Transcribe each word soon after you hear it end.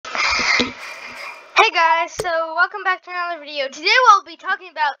Hey guys, so welcome back to another video. Today we'll be talking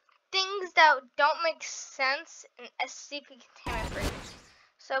about things that don't make sense in SCP containment breaks.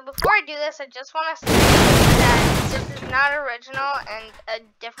 So before I do this, I just want to say that this is not original and a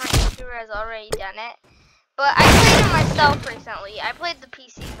different YouTuber has already done it. But I played it myself recently. I played the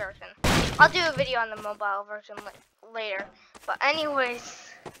PC version. I'll do a video on the mobile version later. But anyways,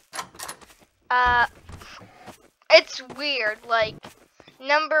 it's weird. Like,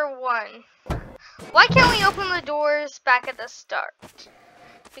 number one. Why can't we open the doors back at the start?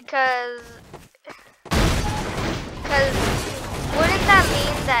 Because wouldn't that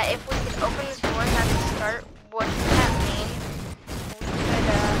mean that if we could open the doors at the start, wouldn't that mean we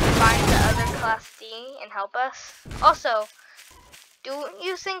could find the other Class D and help us? Also, don't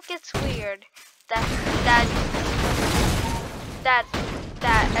you think it's weird that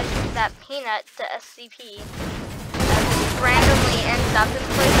Peanut, the SCP, randomly ends up in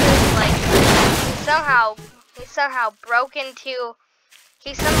places like he somehow broke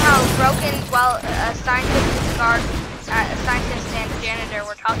while a scientist and janitor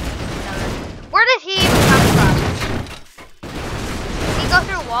were talking to each other. Where did he even come from? Can he go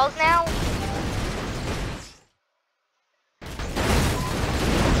through walls now?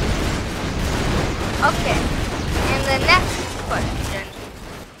 Okay. And the next question.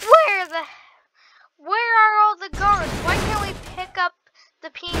 Where are all the guards? Why can't we pick up the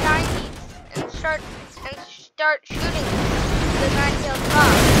P90s and start shooting the nine-tailed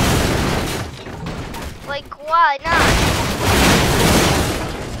fox? Like, why not?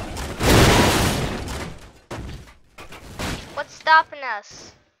 What's stopping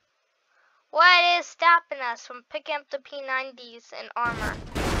us? What is stopping us from picking up the P90s and armor?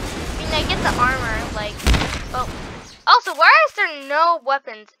 I mean, I get the armor, like, well, also, why is there no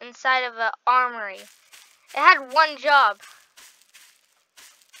weapons inside of the armory? It had one job.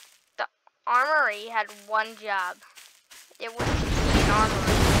 The armory had one job. It was an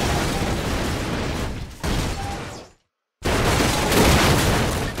armory.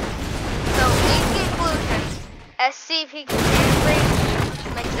 So, in conclusion, SCP Containment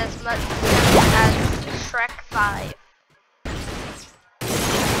Breach makes as much sense as Shrek 5.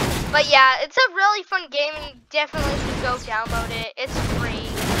 But yeah, it's a really fun game and you definitely should go download it. It's free.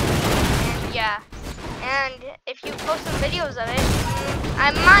 And yeah. And if you post some videos of it,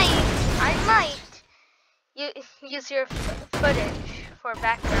 I might use your footage for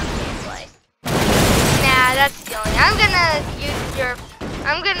background gameplay. Nah, that's stealing. I'm gonna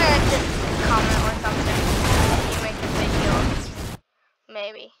just comment or something if you make a video.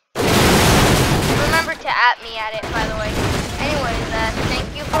 Maybe. Remember to @ me at it, by the way. Anyways, thank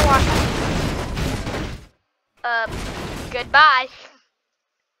you for watching. Goodbye.